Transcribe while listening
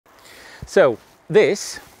So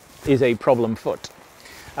this is a problem foot.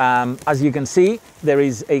 As you can see, there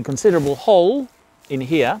is a considerable hole in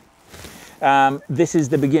here. This is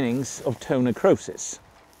the beginnings of toe necrosis.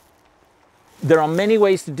 There are many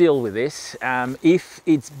ways to deal with this. If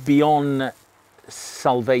it's beyond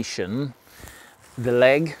salvation, the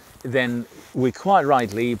leg, then we quite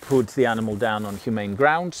rightly put the animal down on humane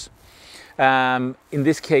grounds. In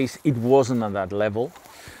this case, it wasn't at that level.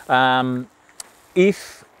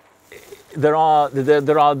 If there are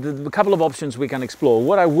a couple of options we can explore.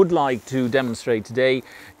 What I would like to demonstrate today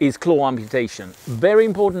is claw amputation. Very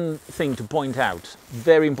important thing to point out.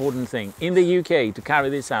 Very important thing. In the UK, to carry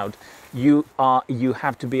this out, you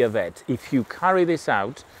have to be a vet. If you carry this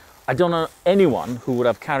out, I don't know anyone who would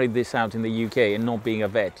have carried this out in the UK and not being a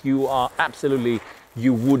vet. You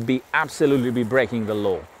would be absolutely breaking the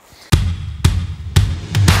law.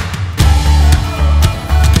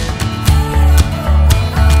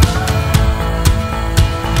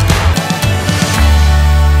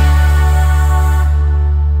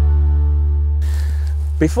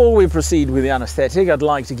 Before we proceed with the anaesthetic, I'd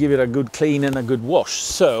like to give it a good clean and a good wash.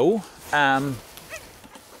 So,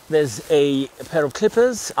 there's a pair of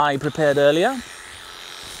clippers I prepared earlier.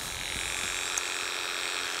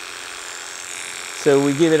 So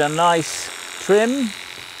we give it a nice trim,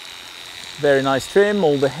 very nice trim,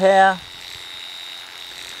 all the hair.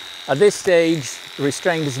 At this stage,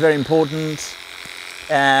 restraint is very important.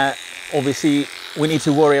 Obviously, we need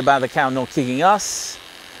to worry about the cow not kicking us.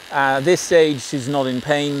 At this stage, she's not in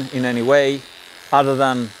pain in any way, other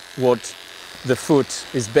than what the foot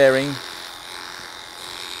is bearing.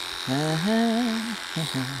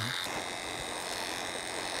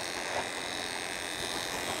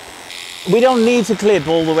 We don't need to clip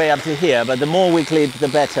all the way up to here, but the more we clip, the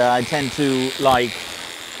better. I tend to like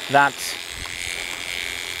that.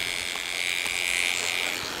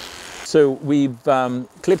 So we've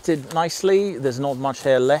clipped it nicely. There's not much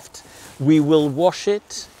hair left. We will wash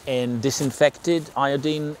it and disinfect it.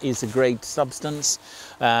 Iodine is a great substance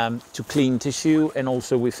to clean tissue, and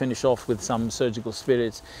also we finish off with some surgical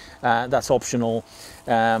spirits. That's optional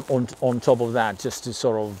on top of that, just to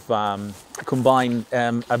sort of combine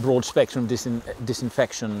a broad spectrum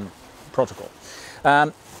disinfection protocol.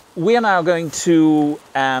 We are now going to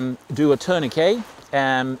do a tourniquet.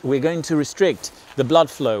 We're going to restrict the blood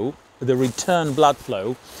flow, the return blood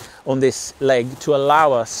flow on this leg, to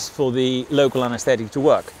allow us for the local anaesthetic to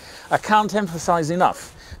work. I can't emphasize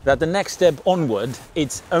enough that the next step onward,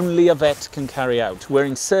 it's only a vet can carry out. We're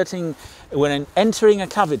entering a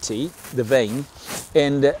cavity, the vein,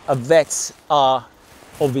 and vets are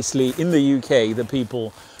obviously in the UK the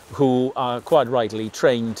people who are quite rightly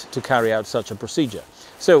trained to carry out such a procedure.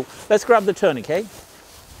 So let's grab the tourniquet.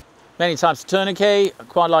 Many types of tourniquet, I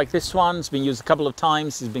quite like this one. It's been used a couple of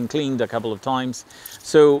times, it's been cleaned a couple of times.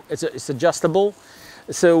 So it's adjustable.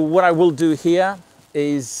 So what I will do here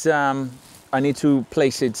is I need to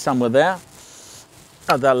place it somewhere there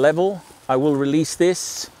at that level. I will release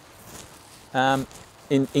this.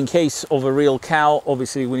 In case of a real cow,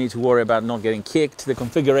 obviously we need to worry about not getting kicked. The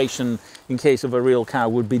configuration in case of a real cow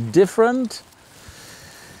would be different.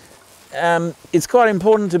 It's quite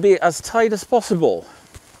important to be as tight as possible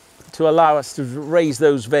to allow us to raise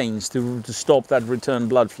those veins to stop that return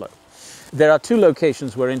blood flow. There are two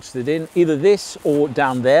locations we're interested in, either this or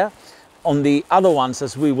down there. On the other ones,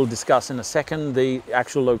 as we will discuss in a second, the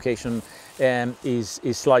actual location is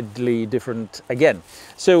slightly different again.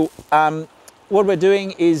 So what we're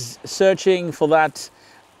doing is searching for that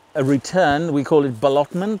return. We call it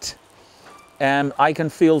ballottement. I can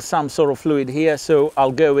feel some sort of fluid here, so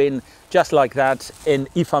I'll go in just like that, and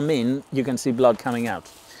if I'm in, you can see blood coming out.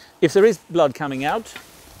 If there is blood coming out,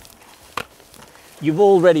 you've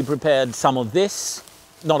already prepared some of this.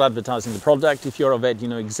 Not advertising the product. If you're a vet, you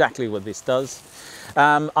know exactly what this does.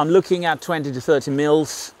 I'm looking at 20 to 30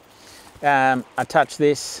 mils. Attach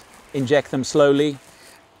this, inject them slowly.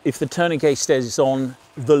 If the tourniquet stays on,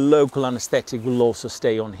 the local anaesthetic will also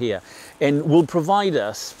stay on here, and will provide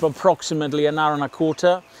us for approximately an hour and a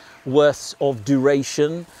quarter worth of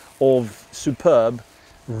duration of superb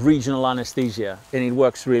regional anaesthesia, and it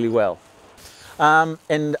works really well.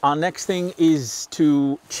 And our next thing is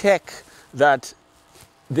to check that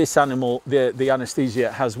this animal, the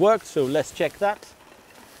anaesthesia has worked. So let's check that.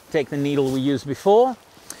 Take the needle we used before,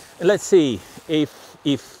 and let's see if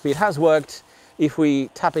it has worked. If we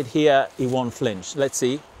tap it here, it won't flinch. Let's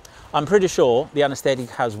see. I'm pretty sure the anaesthetic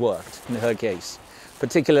has worked in her case,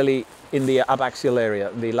 particularly in the abaxial area,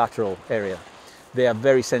 the lateral area. They are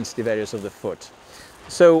very sensitive areas of the foot.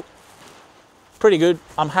 So pretty good.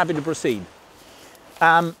 I'm happy to proceed.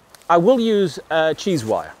 I will use cheese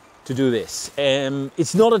wire to do this.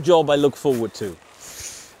 It's not a job I look forward to.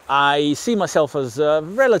 I see myself as a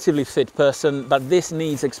relatively fit person, but this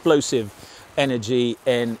needs explosive energy,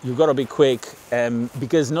 and you've got to be quick,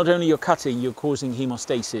 because not only you're cutting, you're causing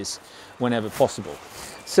hemostasis whenever possible.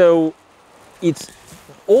 So it's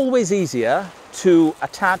always easier to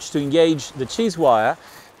attach, to engage the cheese wire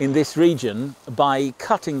in this region by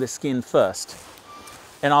cutting the skin first.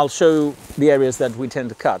 And I'll show the areas that we tend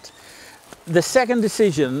to cut. The second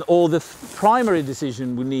decision, or the primary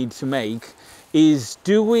decision we need to make, is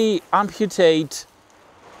do we amputate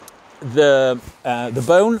the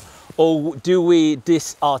bone, or do we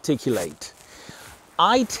disarticulate?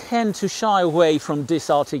 I tend to shy away from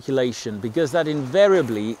disarticulation because that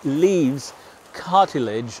invariably leaves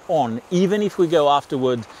cartilage on. Even if we go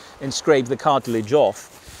afterward and scrape the cartilage off,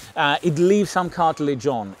 it leaves some cartilage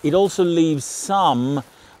on. It also leaves some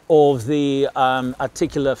of the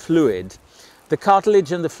articular fluid. The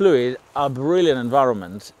cartilage and the fluid are brilliant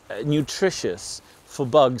environment, nutritious for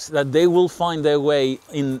bugs, that they will find their way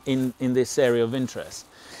in this area of interest.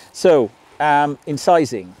 So,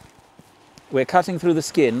 incising. We're cutting through the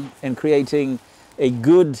skin and creating a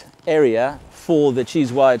good area for the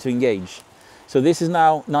cheese wire to engage. So this is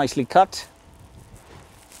now nicely cut.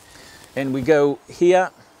 And we go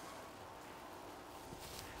here.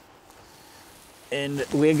 And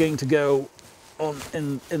we're going to go on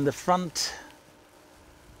in the front.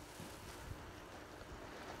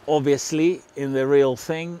 Obviously, in the real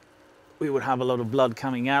thing, we would have a lot of blood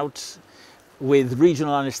coming out. With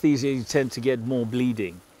regional anesthesia, you tend to get more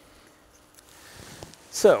bleeding.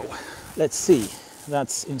 So, let's see.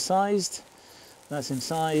 That's incised, that's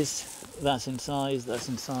incised, that's incised, that's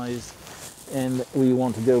incised. And we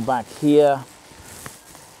want to go back here.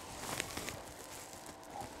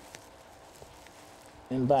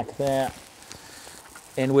 And back there.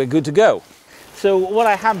 And we're good to go. So what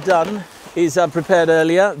I have done is I prepared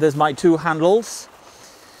earlier. There's my two handles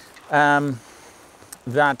that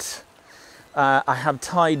I have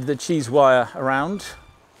tied the cheese wire around.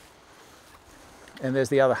 And there's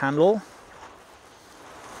the other handle.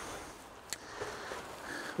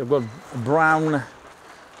 They've got brown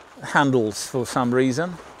handles for some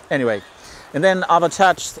reason. Anyway, and then I've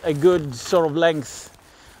attached a good sort of length.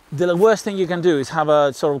 The worst thing you can do is have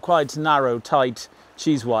a sort of quite narrow, tight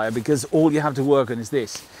cheese wire, because all you have to work on is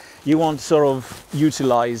this. You want to sort of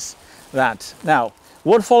utilize that. Now,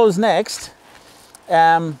 what follows next,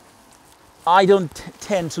 I don't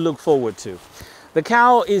tend to look forward to. The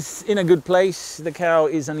cow is in a good place. The cow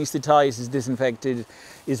is anesthetized, is disinfected,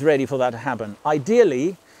 is ready for that to happen.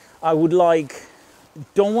 Ideally, I would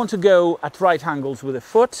don't want to go at right angles with the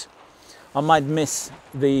foot. I might miss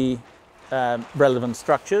the relevant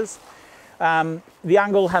structures. The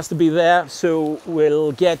angle has to be there, so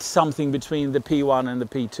we'll get something between the P1 and the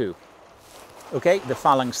P2. Okay, the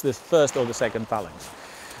phalanx, the first or the second phalanx.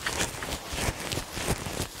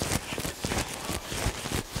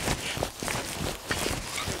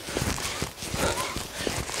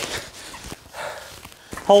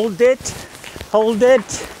 Hold it, hold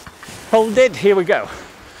it, hold it, here we go.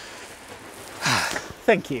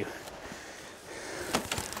 Thank you.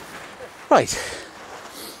 Right.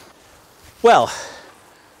 Well,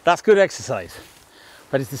 that's good exercise,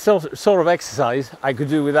 but it's the sort of exercise I could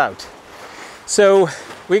do without. So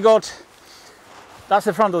that's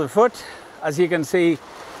the front of the foot. As you can see,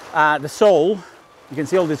 the sole, you can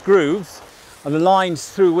see all these grooves and the lines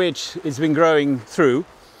through which it's been growing through.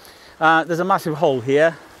 There's a massive hole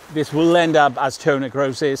here. This will end up as toe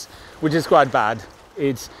necrosis, which is quite bad.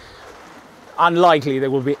 It's unlikely there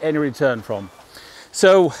will be any return from.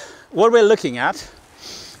 So what we're looking at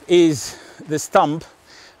is the stump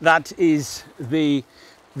that is the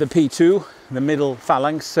P2, the middle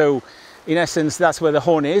phalanx. So in essence, that's where the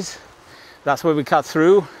horn is. That's where we cut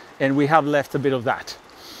through, and we have left a bit of that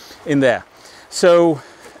in there. So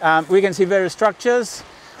we can see various structures.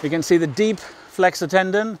 We can see the deep flexor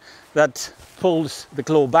tendon that pulls the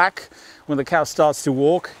claw back when the cow starts to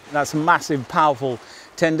walk. That's a massive, powerful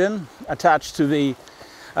tendon attached to the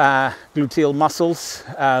gluteal muscles,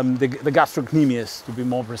 the gastrocnemius to be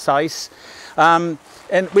more precise. And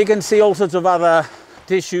we can see all sorts of other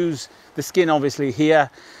tissues, the skin obviously here.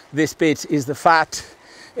 This bit is the fat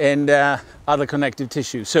and other connective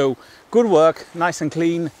tissue. So good work, nice and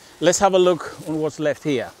clean. Let's have a look on what's left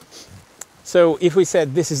here. So if we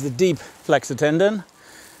said this is the deep flexor tendon,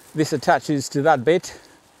 this attaches to that bit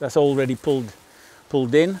that's already pulled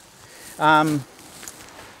in.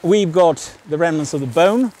 We've got the remnants of the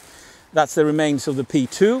bone. That's the remains of the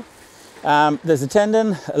P2. There's a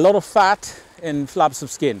tendon, a lot of fat and flaps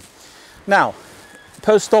of skin. Now,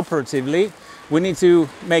 post-operatively, we need to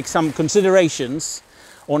make some considerations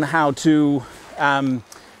on how to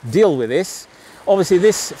deal with this. Obviously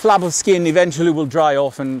this flap of skin eventually will dry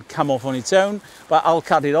off and come off on its own, but I'll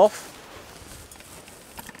cut it off.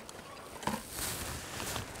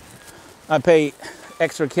 I pay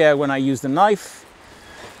extra care when I use the knife.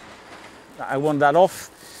 I want that off.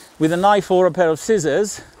 With a knife or a pair of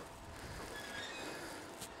scissors,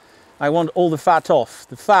 I want all the fat off.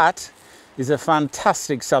 The fat is a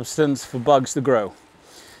fantastic substance for bugs to grow.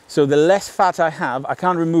 So the less fat I have, I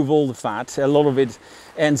can't remove all the fat. A lot of it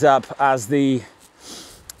ends up as the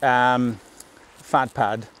fat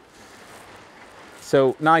pad.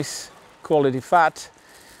 So nice quality fat.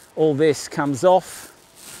 All this comes off.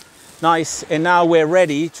 Nice, and now we're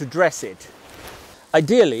ready to dress it.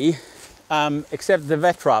 Ideally, except the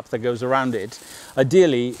vet wrap that goes around it,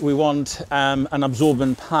 ideally we want an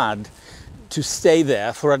absorbent pad to stay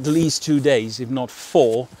there for at least 2 days, if not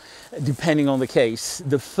 4, depending on the case.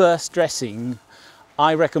 The first dressing,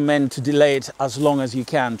 I recommend to delay it as long as you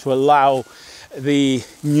can to allow the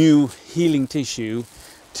new healing tissue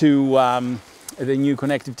to, the new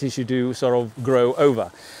connective tissue to sort of grow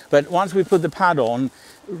over. But once we put the pad on,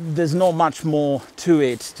 there's not much more to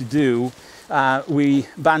it to do. We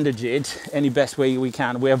bandage it any best way we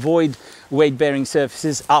can. We avoid weight-bearing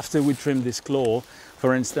surfaces after we trim this claw,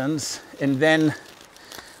 for instance, and then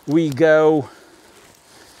we go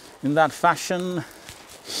in that fashion,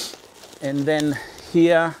 and then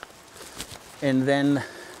here, and then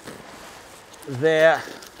there,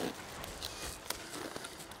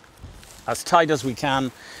 as tight as we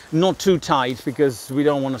can. Not too tight because we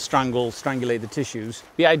don't want to strangulate the tissues.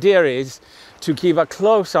 The idea is to keep a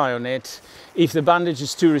close eye on it. If the bandage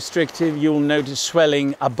is too restrictive, you'll notice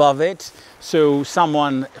swelling above it. So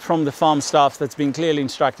someone from the farm staff that's been clearly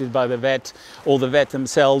instructed by the vet or the vet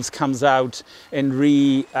themselves comes out and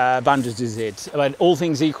bandages it. But all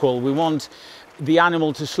things equal, we want the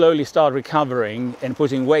animal to slowly start recovering and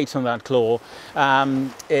putting weight on that claw,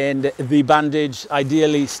 and the bandage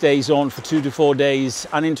ideally stays on for 2 to 4 days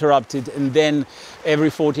uninterrupted, and then every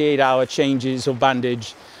 48-hour changes of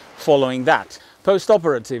bandage following that.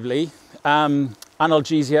 Post-operatively,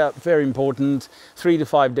 analgesia, very important, 3 to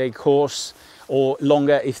 5 day course or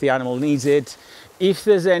longer if the animal needs it. If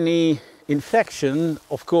there's any infection,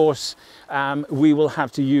 of course, we will have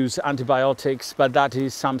to use antibiotics, but that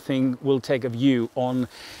is something we'll take a view on.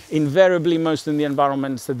 Invariably, most of the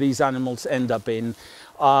environments that these animals end up in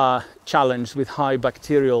are challenged with high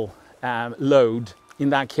bacterial load. In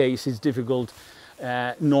that case, it's difficult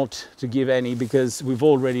not to give any, because we've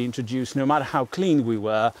already introduced, no matter how clean we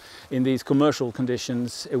were in these commercial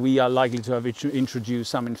conditions, we are likely to have introduced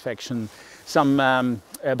some infection, some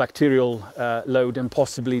bacterial load, and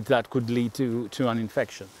possibly that could lead to an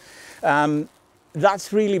infection.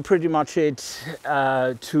 That's really pretty much it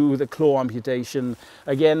to the claw amputation.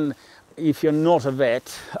 Again, if you're not a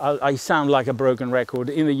vet, I sound like a broken record.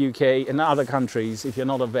 In the UK and other countries, if you're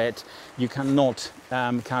not a vet, you cannot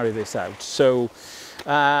carry this out. So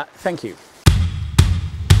thank you.